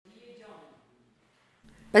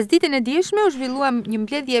Pas ditën e dieshme u zhvillua një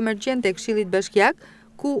mbledhje emergjente e Këshillit Bashkiak,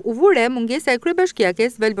 ku u vure mungesa e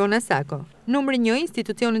kryebashkiakes Valbona Sako. Numri 1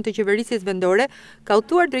 institucionin të qeverisjes vendore ka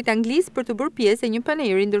udhëtuar drejt Anglisë për të bërë pjesë e një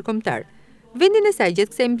paneri ndërkombëtar. Vendin e saj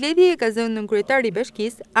gjatë kësaj mbledhjeje ka zënë nën kryetari i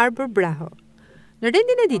bashkisë Arbër Braho. Në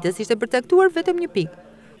rendin e ditës ishte përcaktuar vetëm një pikë: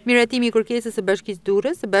 miratimi i kërkesës së Bashkisë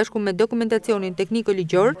Durrës së bashku me dokumentacionin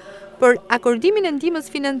tekniko-ligjor për akordimin e ndihmës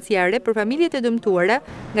financiare për familjet e dëmtuara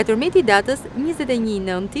nga tërmeti i datës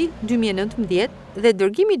 21/9/2019 dhe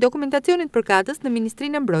dërgimi i dokumentacionit përkatës në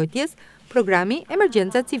Ministrinë e Mbrojtjes, programi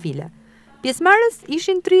Emergjenca Civile. Pjesëmarrës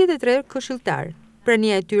ishin 33 këshilltar.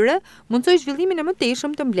 Prania e tyre mundsoi zhvillimin e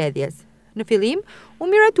mëtejshëm të mbledhjes. Në fillim, u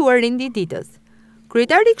miratuar rendi i ditës.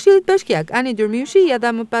 Kryetari i Këshillit Bashkiak, Ani Dërmyshi, ja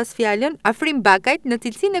dha më pas fjalën Afrim Bakajt në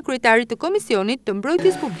cilësinë e kryetarit të Komisionit të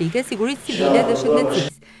Mbrojtjes Publike, Sigurisë Civile dhe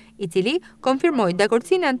Shëndetësisë, i cili konfirmoi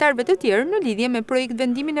dakordsinë e anëtarëve të tjerë në lidhje me projekt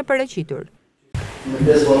vendimin e paraqitur. Me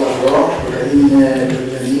 5 vota pro, për kalimin e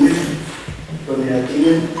vendimit, për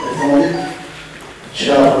miratimin e fondit, që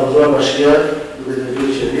ka propozuar Bashkiak duke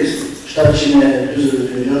drejtuar qeverisë,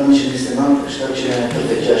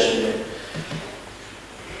 742.129.736 euro.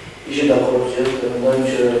 Ishim dakord që të mendojmë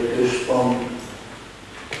që ky është fond,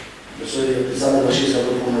 besoj që disa nga bashkisë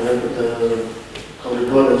ato punëve për të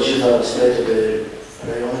korrigjuar të gjitha aspektet e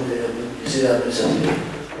rajonit e Ministrisë administrative.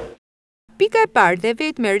 Pika e parë dhe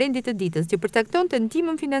vetme e rendit të ditës që përcaktonte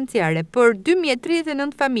ndihmën financiare për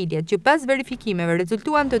 1239 familjet që pas verifikimeve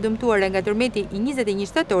rezultuan të dëmtuara nga tërmeti i 21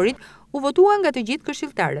 shtatorit, u votua nga të gjithë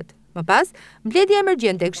këshilltarët. Më pas, mbledhja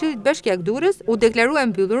emergjente e Këshillit Bashkiak Durrës u deklarua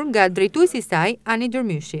mbyllur nga drejtuesi i saj, Ani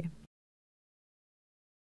Dërmyshi.